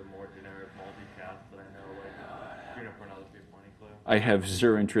to do the more generic multicast that I know, like Juniper and other people want to include? I have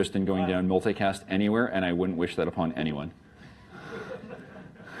zero interest in going down multicast anywhere, and I wouldn't wish that upon anyone.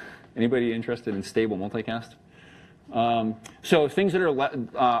 Anybody interested in stable multicast? So things that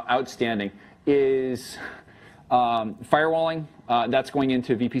are outstanding is firewalling. That's going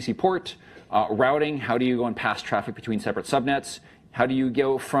into VPC port. Routing. How do you go and pass traffic between separate subnets? How do you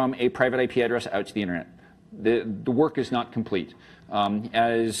go from a private IP address out to the internet? The work is not complete.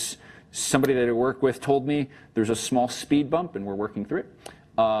 As somebody that I work with told me, there's a small speed bump, and we're working through it.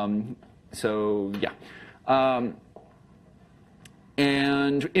 So yeah.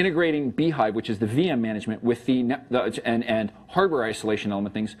 And integrating bhyve, which is the VM management, with and hardware isolation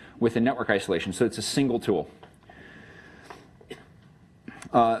element things with the network isolation. So it's a single tool.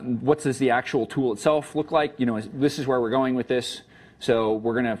 What does the actual tool itself look like? This is where we're going with this. So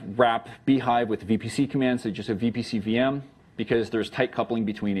we're going to wrap bhyve with the VPC command, so just a VPC VM, because there's tight coupling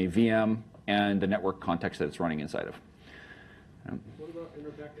between a VM and the network context that it's running inside of. What about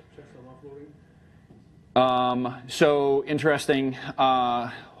inter-packet checks on offloading? So interesting.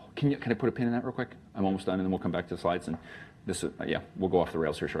 Can I put a pin in that real quick? I'm almost done, and then we'll come back to the slides. And this, yeah, we'll go off the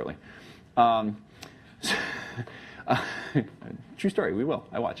rails here shortly. True story. We will.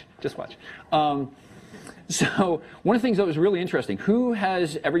 I watch. Just watch. So one of the things that was really interesting. Who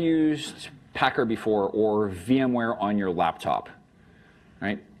has ever used Packer before or VMware on your laptop?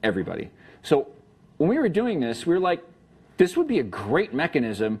 Right. Everybody. So when we were doing this, we were like, this would be a great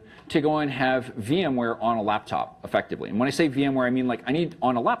mechanism to go and have VMware on a laptop effectively. And when I say VMware, I mean like I need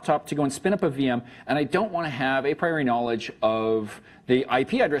on a laptop to go and spin up a VM, and I don't want to have a priori knowledge of the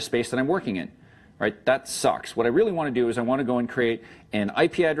IP address space that I'm working in. Right? That sucks. What I really want to do is I want to go and create an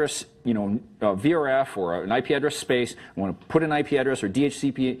IP address, VRF or an IP address space. I want to put an IP address or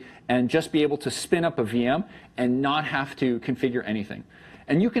DHCP and just be able to spin up a VM and not have to configure anything.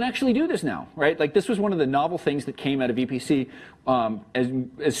 And you can actually do this now, right? Like this was one of the novel things that came out of VPC.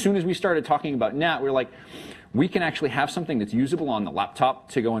 As soon as we started talking about NAT, we were like, we can actually have something that's usable on the laptop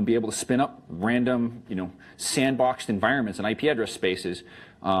to go and be able to spin up random, sandboxed environments and IP address spaces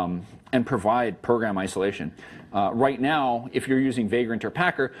and provide program isolation. Right now, if you're using Vagrant or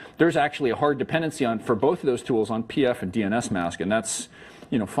Packer, there's actually a hard dependency for both of those tools on PF and DNS mask, and that's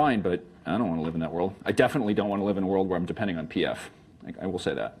fine, but I don't want to live in that world. I definitely don't want to live in a world where I'm depending on PF. I will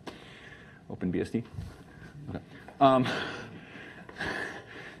say that. OpenBSD? Okay.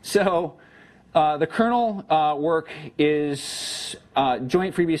 So the kernel work is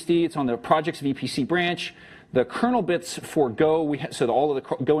joint FreeBSD. It's on the project's VPC branch. The kernel bits for Go, all of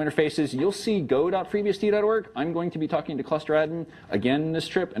the Go interfaces, you'll see go.freebsd.org. I'm going to be talking to cluster admin again this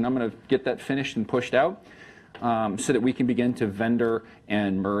trip, and I'm going to get that finished and pushed out so that we can begin to vendor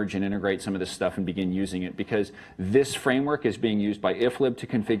and merge and integrate some of this stuff and begin using it, because this framework is being used by iflib to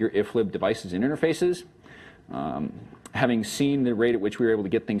configure iflib devices and interfaces. Having seen the rate at which we were able to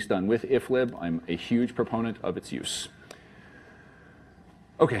get things done with iflib, I'm a huge proponent of its use.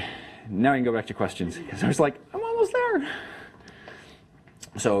 Okay. Now I can go back to questions, because I was like, I'm almost there.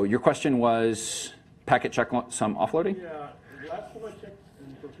 So your question was? packet checksum offloading? Yeah, the last time I checked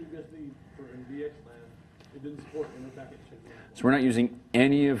for FreeBSD in VXLAN, it didn't support packet checksum. So we're not using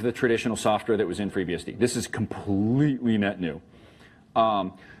any of the traditional software that was in FreeBSD. This is completely net new.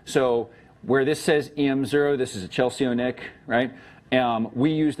 So where this says EM0, this is a Chelsea O'Nick, right?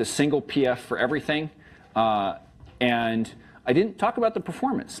 We used a single PF for everything. And I didn't talk about the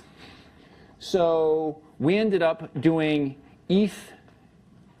performance. So we ended up doing ETH.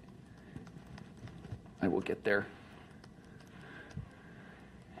 I will get there.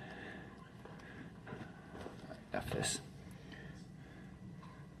 F this.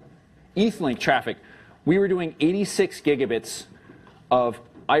 ETH-link traffic. We were doing 86 gigabits of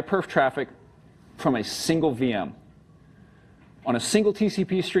iPerf traffic from a single VM. On a single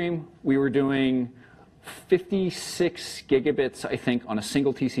TCP stream, we were doing 56 gigabits, I think, on a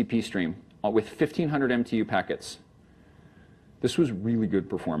single TCP stream with 1,500 MTU packets. This was really good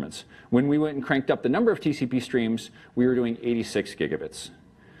performance. When we went and cranked up the number of TCP streams, we were doing 86 gigabits.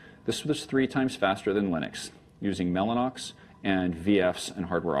 This was 3 times faster than Linux, using Mellanox and VFs and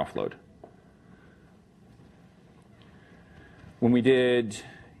hardware offload. When we did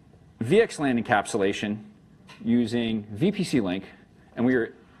VXLAN encapsulation using VPC link, and we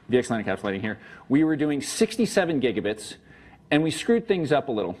were VXLAN encapsulating here, we were doing 67 gigabits, and we screwed things up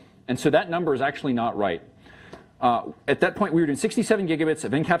a little. And so that number is actually not right. At that point, we were doing 67 gigabits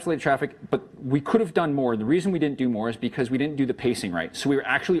of encapsulated traffic, but we could have done more. The reason we didn't do more is because we didn't do the pacing right. So we were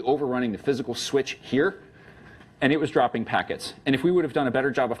actually overrunning the physical switch here, and it was dropping packets. And if we would have done a better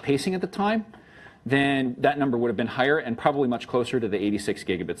job of pacing at the time, then that number would have been higher and probably much closer to the 86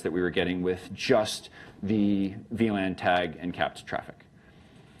 gigabits that we were getting with just the VLAN tag and capped traffic.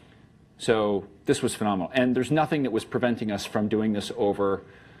 So this was phenomenal. And there's nothing that was preventing us from doing this over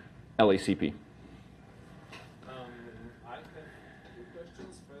LACP. I have 2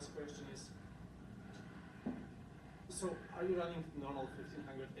 questions. First question is, so are you running normal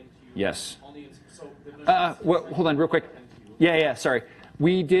 1500 MTU? Yes. Only so Well, hold on real quick. Yeah, sorry.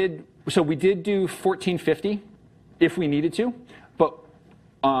 We did do 1450 if we needed to, but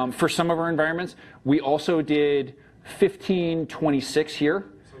for some of our environments, we also did 1526 here,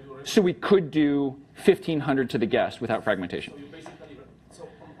 so we could do 1500 to the guest without fragmentation. So you basically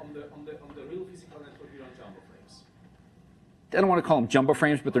on the real physical network you run jumbo frames. I don't want to call them jumbo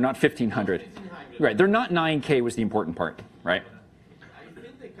frames, but they're not 1500. 1500. Right, they're not 9K was the important part, right? I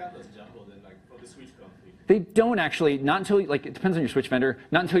think they count as jumbo then, like for the switch config. They don't actually, not until, like, it depends on your switch vendor,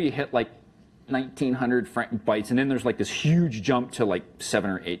 not until you hit like 1900 bytes, and then there's like this huge jump to like 7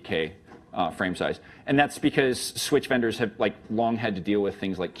 or 8K frame size. And that's because switch vendors have like long had to deal with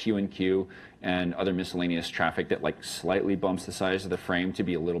things like Q&Q and other miscellaneous traffic that like slightly bumps the size of the frame to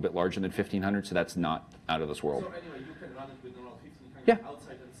be a little bit larger than 1500, so that's not out of this world. So anyway, you can run it with normal 1500 Yeah.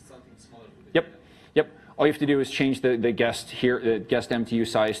 outside and something smaller. Yep. All you have to do is change the guest here, the guest MTU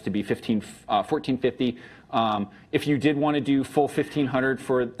size to be 1450. If you did want to do full 1500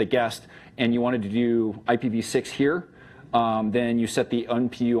 for the guest and you wanted to do IPv6 here, then you set the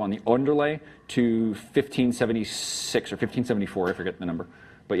NPU on the underlay to 1576 or 1574. I forget the number,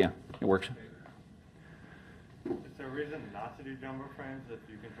 but yeah, it works. Is there a reason not to do jumbo frames if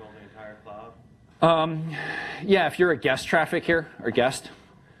you control the entire cloud? Yeah, if you're a guest traffic here or guest,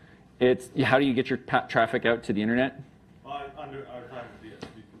 it's how do you get your traffic out to the internet? Well, our time is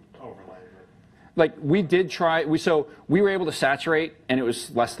the overlay. Like we did try, so we were able to saturate, and it was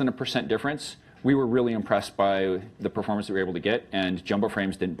less than 1% difference. We were really impressed by the performance that we were able to get, and jumbo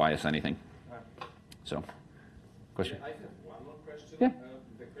frames didn't buy us anything. So, question? I have one more question. Yeah.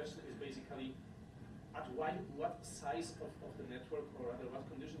 The question is basically, at what size of the network or under what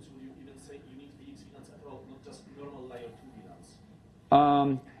conditions would you even say you need VXLANs at all, not just normal layer 2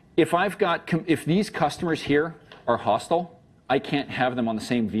 VLANs? If these customers here are hostile, I can't have them on the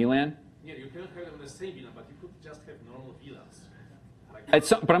same VLAN. Yeah, you cannot have them on the same VLAN, but you could just have normal VLANs.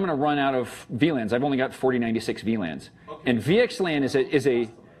 But I'm going to run out of VLANs. I've only got 4096 VLANs. Okay. And VXLAN is a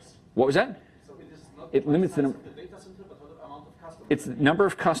what was that? So it is not It limits the data center, but the amount of customers. It's the number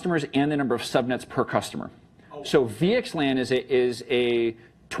of customers and the number of subnets per customer. Oh. So VXLAN is a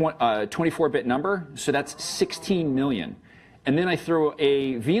 24-bit number, so that's 16 million. And then I throw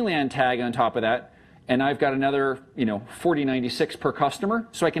a VLAN tag on top of that, and I've got another 4096 per customer.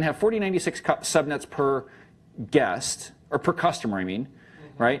 So I can have 4096 subnets per guest, or per customer, I mean,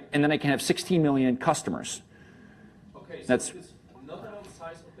 right? And then I can have 16 million customers. Okay, so that's it's not about the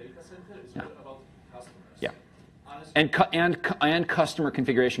size of data center, it's yeah. more about customers. Yeah. Honestly, And customer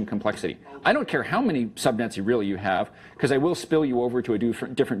configuration complexity. Okay. I don't care how many subnets you have, because I will spill you over to a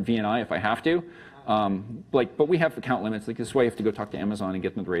different VNI if I have to. But we have account limits. Like this is why you have to go talk to Amazon and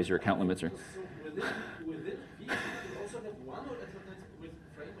get them to raise your account limits. Or with within VXLAN, you also have one more Ethernet with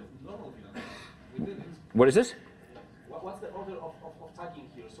frame with normal VLAN within it. What is this? What's the order of tagging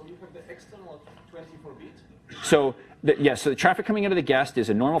here? So you have the external 24-bit. So so the traffic coming out of the guest is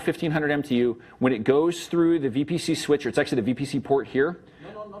a normal 1500 MTU. When it goes through the VPC switch, or it's actually the VPC port here.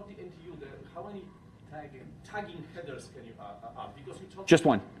 No, not the NTU. How many tagging headers can you add? Because you talked Just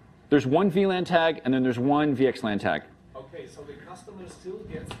one. There's one VLAN tag, and then there's one VXLAN tag. Okay, so the customer still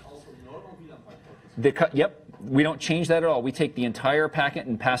gets also normal VLAN tag. Yep. We don't change that at all. We take the entire packet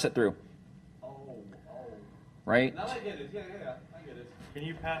and pass it through. Oh. Right? Now I get it. Yeah, I get it. Can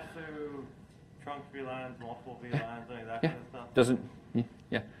you pass through trunk VLANs, multiple VLANs, any of that Yeah. kind of stuff? Doesn't.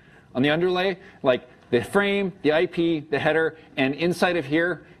 Yeah. On the underlay, like the frame, the IP, the header, and inside of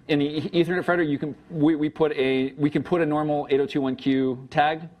here in the Ethernet header, we can put a normal 8021Q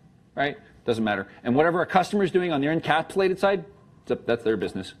tag, right? Doesn't matter. And whatever a customer is doing on their encapsulated side, that's their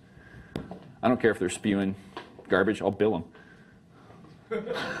business. I don't care if they're spewing garbage. I'll bill them.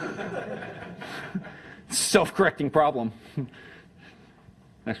 Self-correcting problem.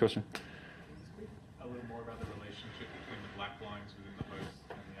 Next question. A little more about the relationship between the black lines within the host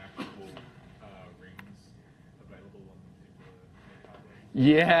and the actual rings available on the particular NIC hardware?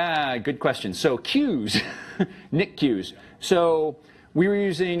 Yeah, good question. So queues, NIC queues. So we were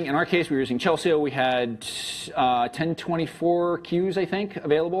using, in our case, we were using Chelsea. We had 1024 queues, I think,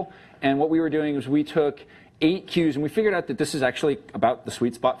 available. And what we were doing was we took 8 queues, and we figured out that this is actually about the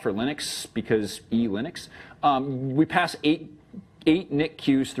sweet spot for Linux, because Linux. We pass 8 NIC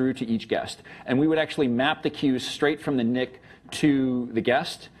queues through to each guest. And we would actually map the queues straight from the NIC to the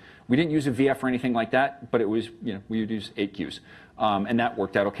guest. We didn't use a VF or anything like that, but it was, we would use 8 queues. And that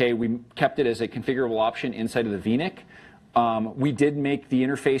worked out okay. We kept it as a configurable option inside of the VNIC. We did make the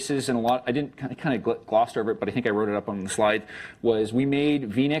interfaces, and I kind of glossed over it, but I think I wrote it up on the slide, was we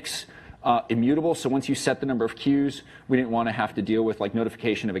made VNICs immutable. So once you set the number of queues, we didn't want to have to deal with like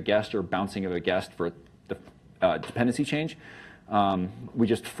notification of a guest or bouncing of a guest for the dependency change. We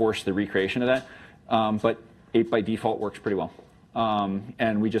just forced the recreation of that. But 8 by default works pretty well.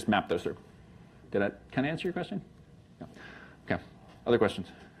 And we just mapped those through. Did that kind of answer your question? Yeah. Okay. Other questions?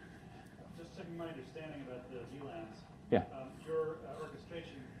 Just checking my understanding about the VLANs. Yeah. Your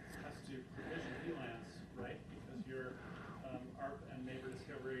orchestration has to provision VLANs, right? Because your ARP and neighbor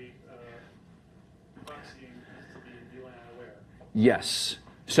discovery proxying has to be VLAN aware. Yes.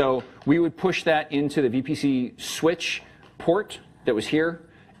 So we would push that into the VPC switch port that was here,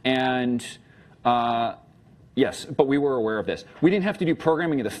 and yes, but we were aware of this. We didn't have to do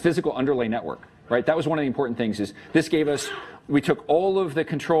programming of the physical underlay network, right? That was one of the important things. Is this gave us, we took all of the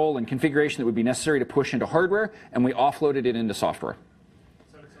control and configuration that would be necessary to push into hardware, and we offloaded it into software.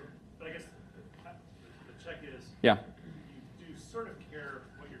 But I guess the check is, Yeah. you do sort of care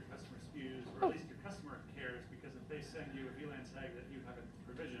what your customer spews, or at least your customer cares, because if they send you a VLAN tag that you haven't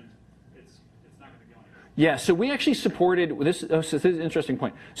provisioned, it's not going to go anywhere. Yeah, so we actually supported, this is an interesting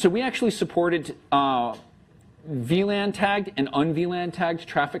point. So we actually supported VLAN tagged and un-VLAN tagged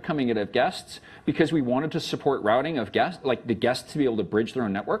traffic coming out of guests, because we wanted to support routing of guests, like the guests to be able to bridge their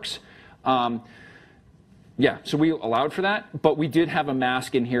own networks. Yeah, so we allowed for that, but we did have a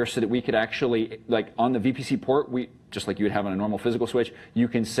mask in here so that we could actually, like on the VPC port, just like you would have on a normal physical switch, you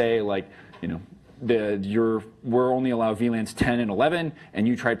can say like, we're only allow VLANs 10 and 11, and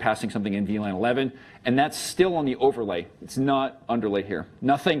you tried passing something in VLAN 11, and that's still on the overlay. It's not underlay here.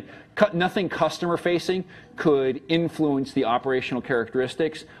 Nothing customer-facing could influence the operational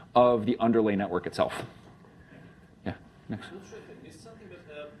characteristics of the underlay network itself. Yeah, next. I'm not sure if I missed something,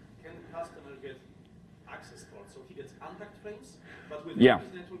 but can the customer get access ports? So he gets untagged frames, but with Yeah.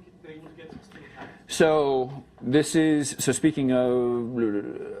 this network, they would get still tagged. So speaking of,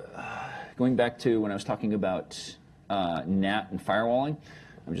 going back to when I was talking about NAT and firewalling,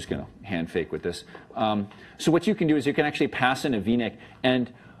 I'm just going to hand fake with this. So what you can do is you can actually pass in a VNIC,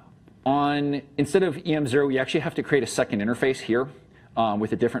 and instead of EM0, you actually have to create a second interface here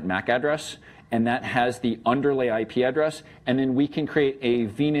with a different MAC address, and that has the underlay IP address, and then we can create a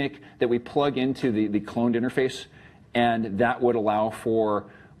VNIC that we plug into the cloned interface, and that would allow for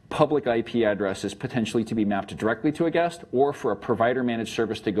public IP addresses potentially to be mapped directly to a guest, or for a provider managed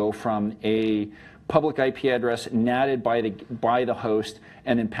service to go from a public IP address natted by the host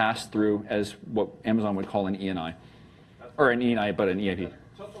and then passed through as what Amazon would call an ENI. Or an ENI, but an EIP.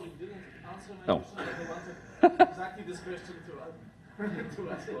 Totally didn't answer my Oh. question, but I wanted exactly this question to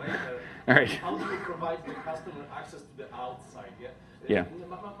ask later. All right. How do you provide the customer access to the outside? Yeah.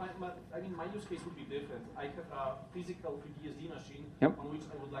 My use case would be different. I have a physical FreeBSD machine Yep. on which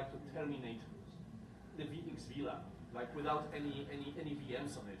I would like to terminate the VX VLAN, like without any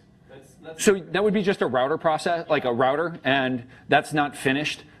VMs on it. So that would be just a router process, like a router, and that's not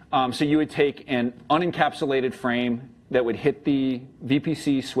finished. So you would take an unencapsulated frame that would hit the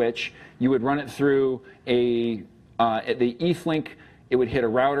VPC switch. You would run it through the ETH link. It would hit a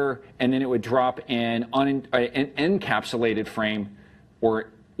router, and then it would drop an encapsulated frame or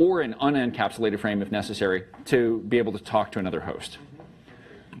an unencapsulated frame if necessary to be able to talk to another host.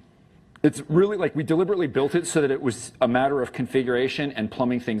 It's really like we deliberately built it so that it was a matter of configuration and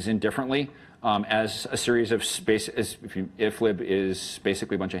plumbing things in differently as a series of iflib is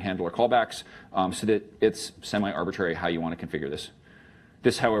basically a bunch of handler callbacks so that it's semi-arbitrary how you want to configure this.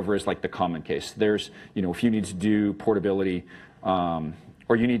 This, however, is like the common case. There's, if you need to do portability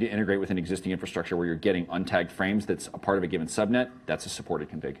or you need to integrate with an existing infrastructure where you're getting untagged frames that's a part of a given subnet, that's a supported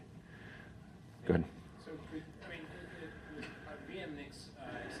config. Go ahead. So, are VMNICs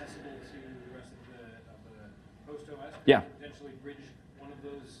accessible to the rest of the host OS? Yeah. Potentially bridge one of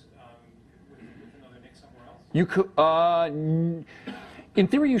those with another NIC somewhere else? You could, in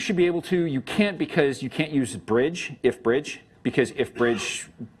theory, you should be able to. You can't because you can't use bridge, because if bridge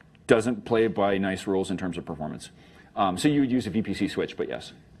doesn't play by nice rules in terms of performance. So you would use a VPC switch, but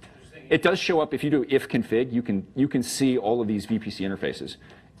yes. It does show up if you do if config, you can see all of these VPC interfaces.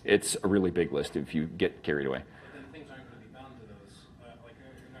 It's a really big list if you get carried away. But then things aren't going to be bound to those. Like you're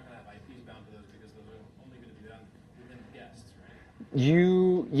not going to have IPs bound to those because those are only going to be bound within the guests,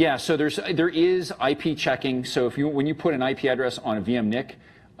 right? So there is IP checking. So when you put an IP address on a VM NIC,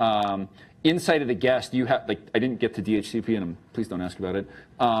 inside of the guest, you have, I didn't get to DHCP, and please don't ask about it.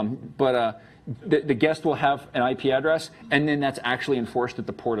 But the guest will have an IP address, and then that's actually enforced at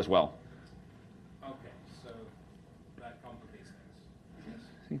the port as well. Okay, so that complicates things.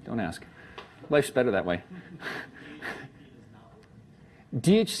 See, don't ask. Life's better that way.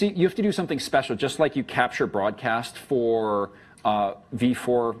 DHC, you have to do something special, just like you capture broadcast for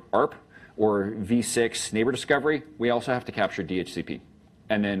V4 ARP or V6 neighbor discovery. We also have to capture DHCP.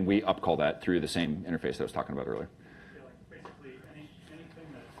 And then we upcall that through the same interface that I was talking about earlier. Yeah, like basically anything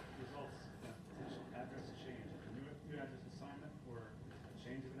that results in a potential address change, a new address assignment or a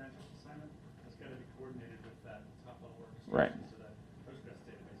change of an address assignment, has got to be coordinated with that top-level orchestration. Right. So that Postgres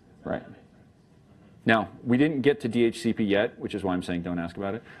database gets Right. that. Now, we didn't get to DHCP yet, which is why I'm saying don't ask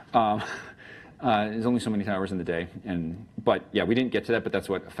about it. There's only so many hours in the day. But yeah, we didn't get to that, but that's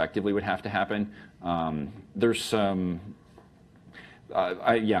what effectively would have to happen. There's some...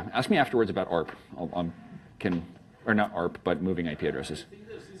 ask me afterwards about ARP. Or not ARP, but moving IP addresses. I think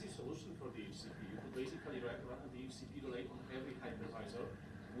there's an easy solution for DHCP. You could basically run a DHCP relay on every hypervisor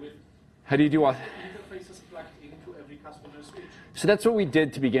with How do you do interfaces plugged into every customer switch. So that's what we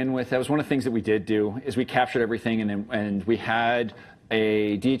did to begin with. That was one of the things that we did do, is we captured everything, and we had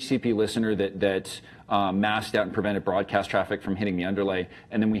a DHCP listener that masked out and prevented broadcast traffic from hitting the underlay,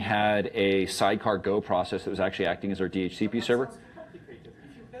 and then we had a sidecar Go process that was actually acting as our DHCP server.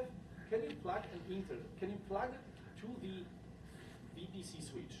 Can you plug to the VPC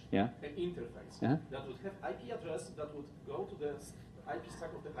switch Yeah. an interface Uh-huh. that would have IP address that would go to the IP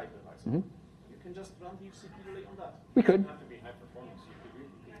stack of the hypervisor? Mm-hmm. You can just run DHCP relay on that. We could. It doesn't have to be high performance. You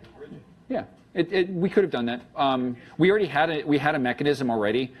could bridge it. Yeah, we could have done that. We already had a mechanism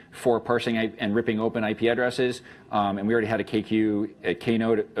already for parsing and ripping open IP addresses, and we already had a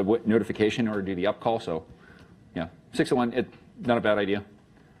Knode notification in order to do the upcall. So, yeah, 601, not a bad idea,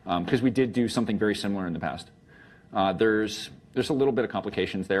 because we did do something very similar in the past. There's a little bit of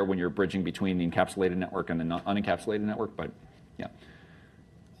complications there when you're bridging between the encapsulated network and the unencapsulated network, but yeah,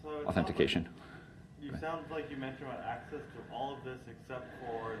 So authentication. You sound like you mentioned about access to all of this except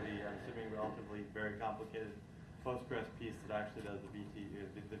for the, I'm assuming, relatively very complicated Postgres piece that actually does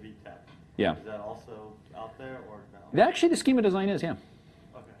the VTech. Yeah. Is that also out there or no? Actually, the schema design is, yeah.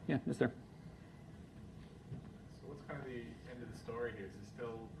 Okay. Yeah, it's there. So what's kind of the end of the story here? Is it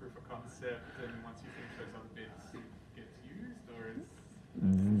still proof of concept, and once you finish those other bits, it gets used, or is...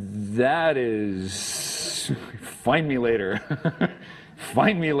 That is... Find me later.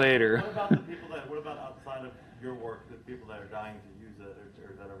 Find me later. What about the people what about outside of your work, the people that are dying to use it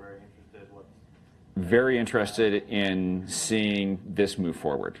or that are very interested? Very interested in seeing this move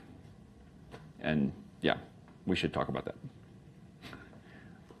forward. And yeah, we should talk about that.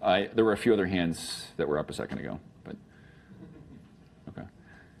 There were a few other hands that were up a second ago, but okay.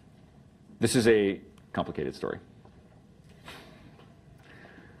 This is a complicated story.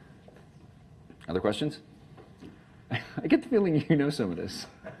 Other questions? I get the feeling you know some of this.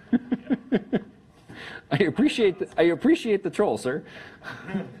 I appreciate the troll, sir.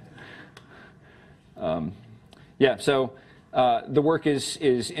 Yeah, so the work is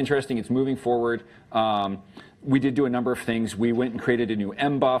interesting. It's moving forward. We did do a number of things. We went and created a new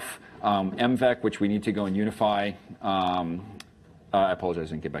mbuff, mvec, which we need to go and unify. I apologize,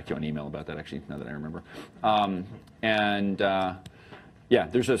 I didn't get back to you on email about that, actually, now that I remember. Yeah,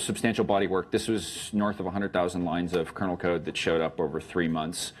 there's a substantial body work. This was north of 100,000 lines of kernel code that showed up over 3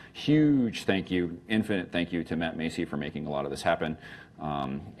 months. Huge thank you, infinite thank you to Matt Macy for making a lot of this happen,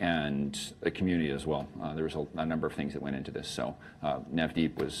 and the community as well. There was a number of things that went into this, so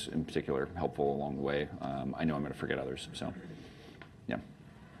Navdeep was in particular helpful along the way. I know I'm going to forget others, so yeah.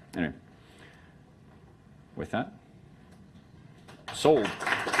 Anyway, with that, sold.